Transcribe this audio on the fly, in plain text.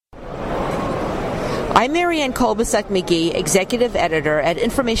I'm Marianne Kolbasuk-McGee, Executive Editor at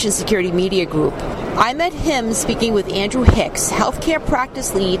Information Security Media Group. I met him speaking with Andrew Hicks, Healthcare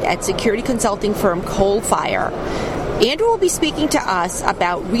Practice Lead at security consulting firm Coalfire. Andrew will be speaking to us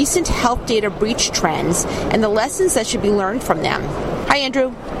about recent health data breach trends and the lessons that should be learned from them. Hi, Andrew.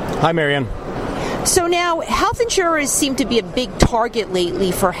 Hi, Marianne. So now, health insurers seem to be a big target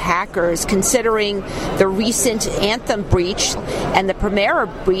lately for hackers, considering the recent Anthem breach and the Premera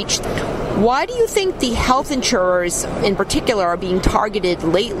breach. Why do you think the health insurers in particular are being targeted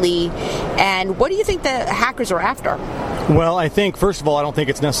lately, and what do you think the hackers are after? Well, I think, first of all, I don't think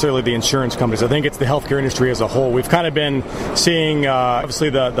it's necessarily the insurance companies. I think it's the healthcare industry as a whole. We've kind of been seeing, obviously,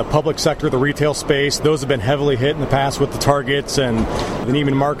 the public sector, the retail space. Those have been heavily hit in the past with the Targets and the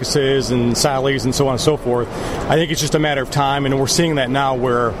Neiman Marcuses and Sally's and so on and so forth. I think it's just a matter of time, and we're seeing that now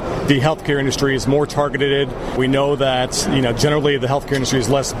where the healthcare industry is more targeted. We know that, generally the healthcare industry is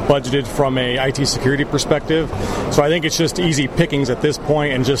less budgeted from a IT security perspective. So I think it's just easy pickings at this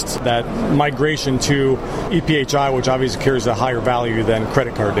point, and just that migration to EPHI, which obviously carries a higher value than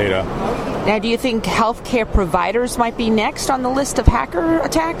credit card data. Now, do you think healthcare providers might be next on the list of hacker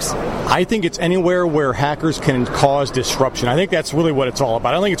attacks? I think it's anywhere where hackers can cause disruption. I think that's really what it's all about.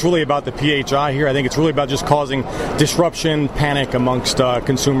 I don't think it's really about the PHI here. I think it's really about just causing disruption, panic amongst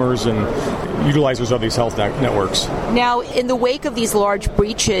consumers and utilizers of these health networks. Now, in the wake of these large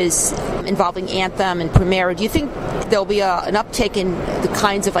breaches involving Anthem and Premera, do you think there'll be an uptick in the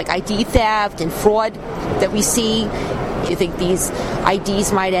kinds of ID theft and fraud that we see? Do you think these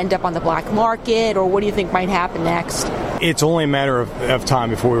IDs might end up on the black market, or what do you think might happen next? It's only a matter of time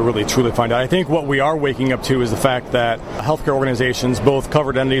before we really truly find out. I think what we are waking up to is the fact that healthcare organizations, both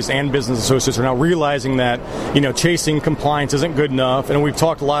covered entities and business associates, are now realizing that, chasing compliance isn't good enough. And we've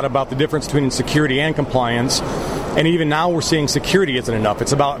talked a lot about the difference between security and compliance. And even now we're seeing security isn't enough.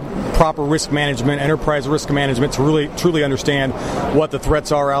 It's about proper risk management, enterprise risk management, to really truly understand what the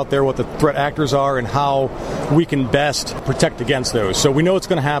threats are out there, what the threat actors are, and how we can best protect against those. So we know it's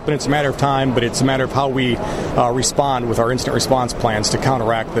going to happen. It's a matter of time, but it's a matter of how we respond with our incident response plans to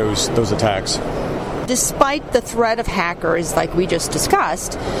counteract those attacks. Despite the threat of hackers, like we just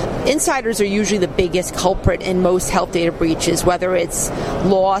discussed, insiders are usually the biggest culprit in most health data breaches, whether it's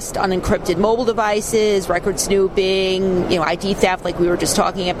lost unencrypted mobile devices, record snooping, ID theft like we were just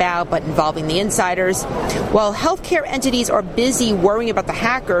talking about, but involving the insiders. While healthcare entities are busy worrying about the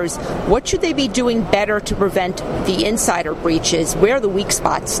hackers, what should they be doing better to prevent the insider breaches? Where are the weak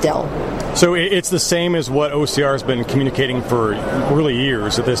spots still? So it's the same as what OCR has been communicating for really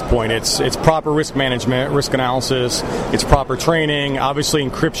years at this point. It's proper risk management, risk analysis, it's proper training. Obviously,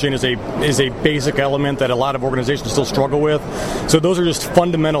 encryption is a basic element that a lot of organizations still struggle with. So those are just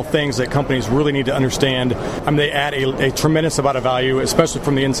fundamental things that companies really need to understand. They add a tremendous amount of value, especially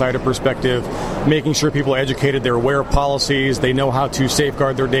from the insider perspective, making sure people are educated, they're aware of policies, they know how to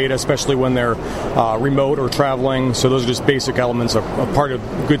safeguard their data, especially when they're remote or traveling. So those are just basic elements of part of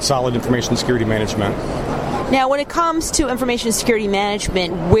good, solid information security management. Now, when it comes to information security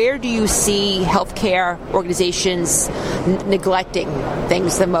management, where do you see healthcare organizations neglecting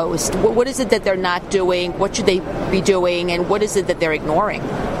things the most? What is it that they're not doing? What should they be doing? And what is it that they're ignoring?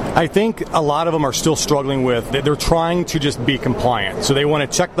 I think a lot of them are still struggling with, they're trying to just be compliant. So they want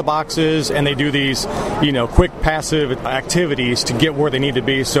to check the boxes, and they do these, quick passive activities to get where they need to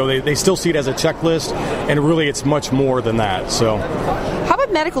be. So they still see it as a checklist, and really it's much more than that. So, how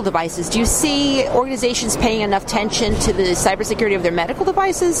about medical devices? Do you see organizations paying enough attention to the cybersecurity of their medical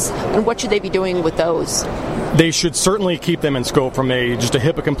devices? And what should they be doing with those? They should certainly keep them in scope from just a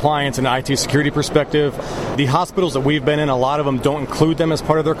HIPAA compliance and IT security perspective. The hospitals that we've been in, a lot of them don't include them as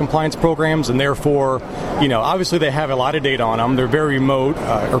part of their compliance programs, and therefore, obviously they have a lot of data on them. They're very remote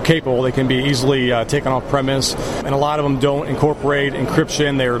or capable. They can be easily taken off premise, and a lot of them don't incorporate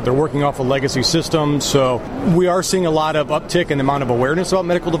encryption. They're working off of legacy systems. So we are seeing a lot of uptick in the amount of awareness about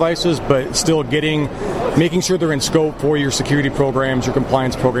medical devices, but still making sure they're in scope for your security programs, your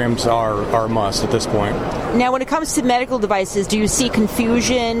compliance programs are a must at this point. Now, when it comes to medical devices, do you see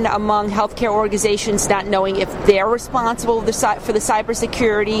confusion among healthcare organizations not knowing if they're responsible for the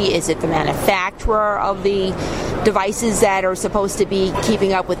cybersecurity? Is it the manufacturer of the devices that are supposed to be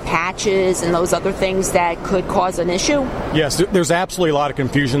keeping up with patches and those other things that could cause an issue? Yes, there's absolutely a lot of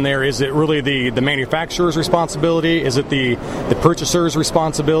confusion there. Is it really the manufacturer's responsibility? Is it the purchaser's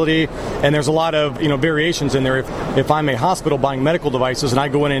responsibility? And there's a lot of variations in there. If I'm a hospital buying medical devices and I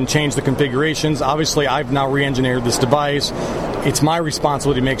go in and change the configurations, obviously I've now re-engineered this device. It's my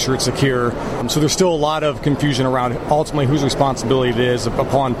responsibility to make sure it's secure. So there's still a lot of confusion around ultimately whose responsibility it is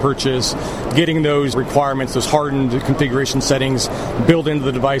upon purchase, getting those requirements, those hardened configuration settings built into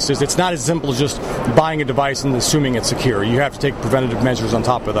the devices. It's not as simple as just buying a device and assuming it's secure. You have to take preventative measures on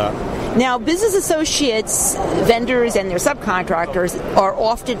top of that. Now, business associates, vendors, and their subcontractors are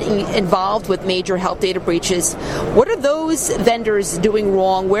often involved with major health data breaches. What are those vendors doing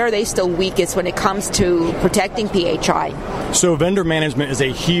wrong? Where are they still weakest when it comes to protecting PHI? So vendor management is a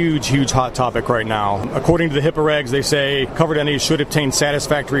huge, huge hot topic right now. According to the HIPAA regs, they say covered entities should obtain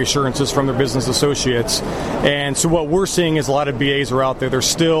satisfactory assurances from their business associates. And so what we're seeing is a lot of BAs are out there. They're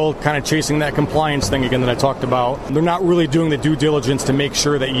still kind of chasing that compliance thing again that I talked about. They're not really doing the due diligence to make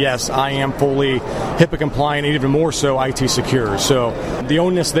sure that, yes, I am fully HIPAA compliant and even more so IT secure. So the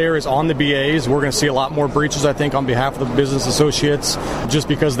onus there is on the BAs. We're going to see a lot more breaches, I think, on behalf of the business associates just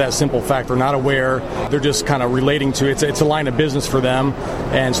because of that simple fact. They're not aware. They're just kind of relating to it. It's a line of business for them,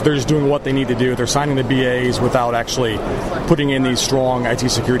 and so they're just doing what they need to do. They're signing the BAs without actually putting in these strong IT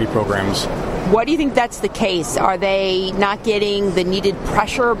security programs. What do you think that's the case? Are they not getting the needed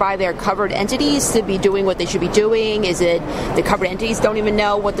pressure by their covered entities to be doing what they should be doing? Is it the covered entities don't even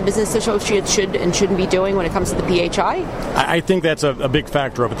know what the business associates should and shouldn't be doing when it comes to the PHI? I think that's a big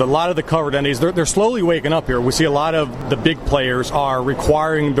factor of it. A lot of the covered entities, they're slowly waking up here. We see a lot of the big players are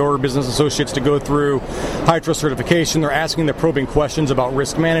requiring their business associates to go through high trust certification. They're asking the probing questions about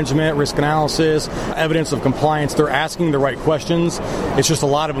risk management, risk analysis, evidence of compliance. They're asking the right questions. It's just a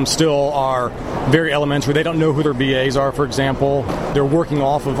lot of them still are very elementary. They don't know who their BAs are, for example. They're working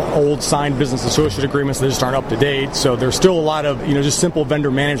off of old signed business associate agreements that just aren't up to date. So there's still a lot of, just simple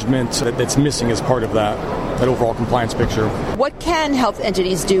vendor management that's missing as part of that overall compliance picture. What can health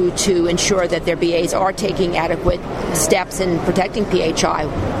entities do to ensure that their BAs are taking adequate steps in protecting PHI?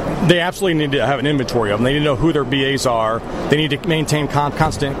 They absolutely need to have an inventory of them. They need to know who their BAs are. They need to maintain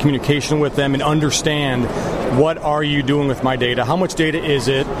constant communication with them and understand, what are you doing with my data? How much data is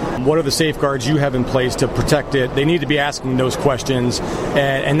it? What are the safeguards you have in place to protect it? They need to be asking those questions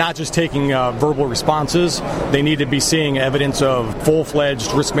and not just taking verbal responses. They need to be seeing evidence of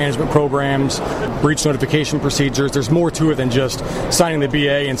full-fledged risk management programs, breach notification procedures. There's more to it than just signing the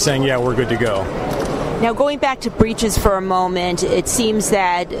BA and saying, yeah, we're good to go. Now, going back to breaches for a moment, it seems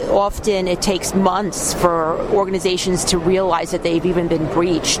that often it takes months for organizations to realize that they've even been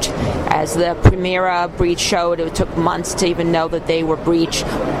breached. As the Primera breach showed, it took months to even know that they were breached.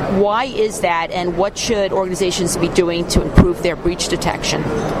 Why is that, and what should organizations be doing to improve their breach detection?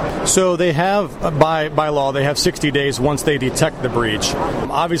 So they have, by law, they have 60 days once they detect the breach.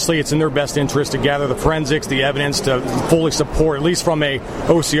 Obviously, it's in their best interest to gather the forensics, the evidence to fully support, at least from a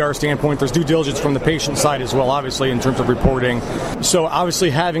OCR standpoint. There's due diligence from the patient side as well, obviously, in terms of reporting. So obviously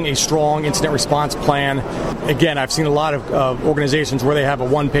having a strong incident response plan. Again, I've seen a lot of organizations where they have a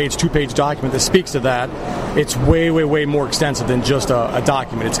one-page, two-page document that speaks to that. It's way, way, way more extensive than just a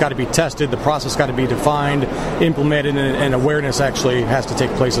document. It's got to be tested, the process got to be defined, implemented, and awareness actually has to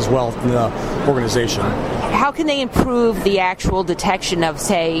take place as well in the organization. How can they improve the actual detection of,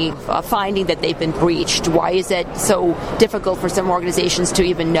 say, a finding that they've been breached? Why is it so difficult for some organizations to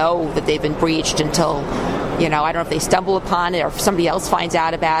even know that they've been breached until, I don't know if they stumble upon it or if somebody else finds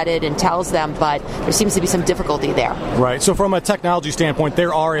out about it and tells them, but there seems to be some difficulty there. Right. So from a technology standpoint,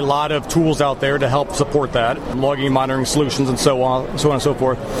 there are a lot of tools out there to help support that, logging and monitoring solutions and so on and so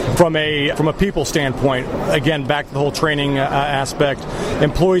forth. From a people standpoint, again, back to the whole training aspect,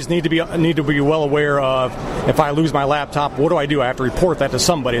 employees need to be well aware of, if I lose my laptop, what do? I have to report that to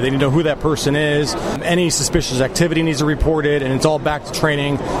somebody. They need to know who that person is. Any suspicious activity needs to be reported, and it's all back to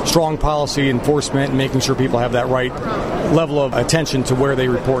training, strong policy enforcement, and making sure people have that right level of attention to where they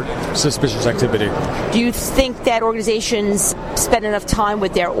report suspicious activity. Do you think that organizations spend enough time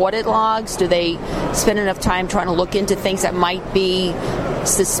with their audit logs? Do they spend enough time trying to look into things that might be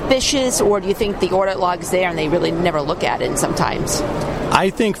suspicious, or do you think the audit log's there and they really never look at it sometimes? I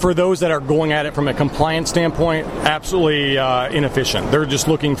think for those that are going at it from a compliance standpoint, absolutely inefficient. They're just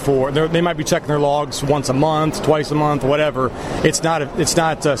looking they might be checking their logs once a month, twice a month, whatever. It's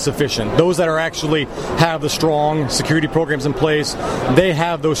not sufficient. Those that are actually have the strong security programs in place, they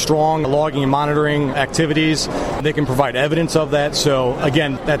have those strong logging and monitoring activities. They can provide evidence of that. So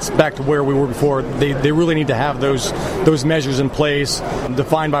again, that's back to where we were before. They really need to have those measures in place,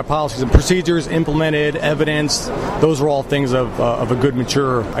 defined by policies and procedures, implemented, evidence. Those are all things of a good,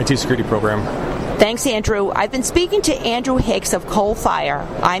 mature IT security program. Thanks, Andrew. I've been speaking to Andrew Hicks of Coalfire.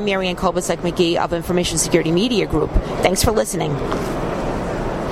 I'm Marianne Kolbasuk-McGee of Information Security Media Group. Thanks for listening.